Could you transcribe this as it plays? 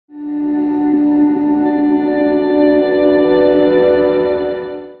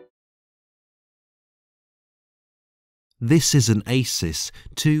This is an Asus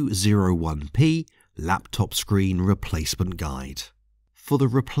C201P laptop screen replacement guide. For the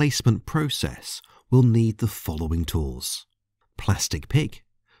replacement process, we'll need the following tools: plastic pick,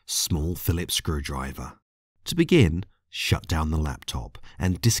 small Phillips screwdriver. To begin, shut down the laptop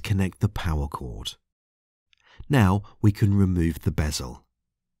and disconnect the power cord. Now we can remove the bezel.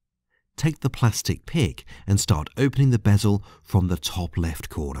 Take the plastic pick and start opening the bezel from the top left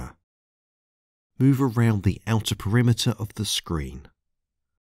corner. Move around the outer perimeter of the screen.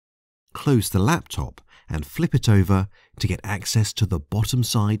 Close the laptop and flip it over to get access to the bottom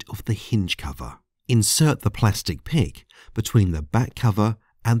side of the hinge cover. Insert the plastic pick between the back cover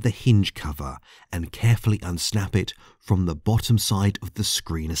and the hinge cover and carefully unsnap it from the bottom side of the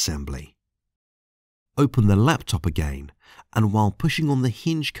screen assembly. Open the laptop again, and while pushing on the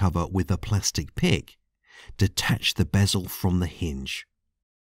hinge cover with the plastic pick, detach the bezel from the hinge.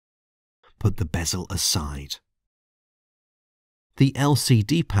 Put the bezel aside. The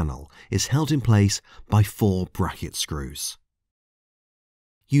LCD panel is held in place by 4 bracket screws.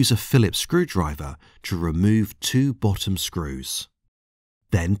 Use a Phillips screwdriver to remove 2 bottom screws,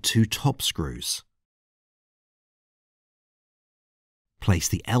 then 2 top screws. Place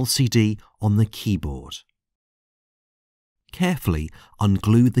the LCD on the keyboard. Carefully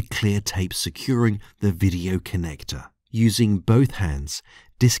unglue the clear tape securing the video connector. Using both hands,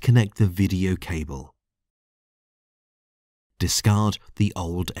 disconnect the video cable. Discard the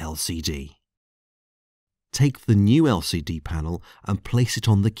old LCD. Take the new LCD panel and place it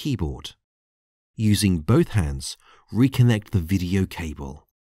on the keyboard. Using both hands, reconnect the video cable.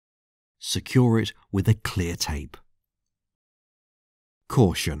 Secure it with a clear tape.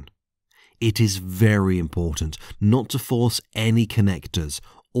 Caution: it is very important not to force any connectors.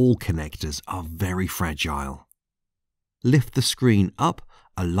 All connectors are very fragile. Lift the screen up,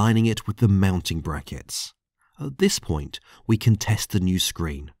 aligning it with the mounting brackets. At this point, we can test the new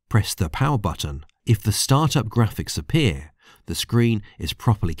screen. Press the power button. If the startup graphics appear, the screen is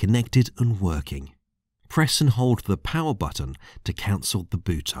properly connected and working. Press and hold the power button to cancel the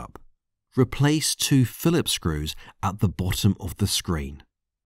boot up. Replace 2 Phillips screws at the bottom of the screen.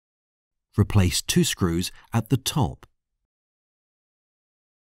 Replace 2 screws at the top.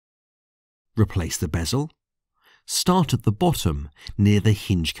 Replace the bezel. Start at the bottom near the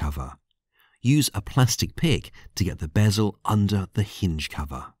hinge cover. Use a plastic pick to get the bezel under the hinge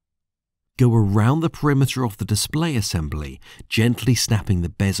cover. Go around the perimeter of the display assembly, gently snapping the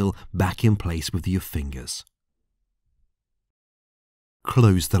bezel back in place with your fingers.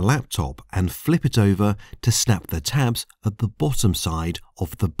 Close the laptop and flip it over to snap the tabs at the bottom side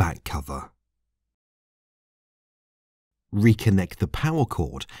of the back cover. Reconnect the power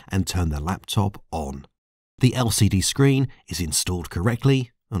cord and turn the laptop on. The LCD screen is installed correctly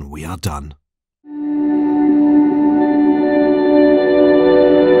and we are done.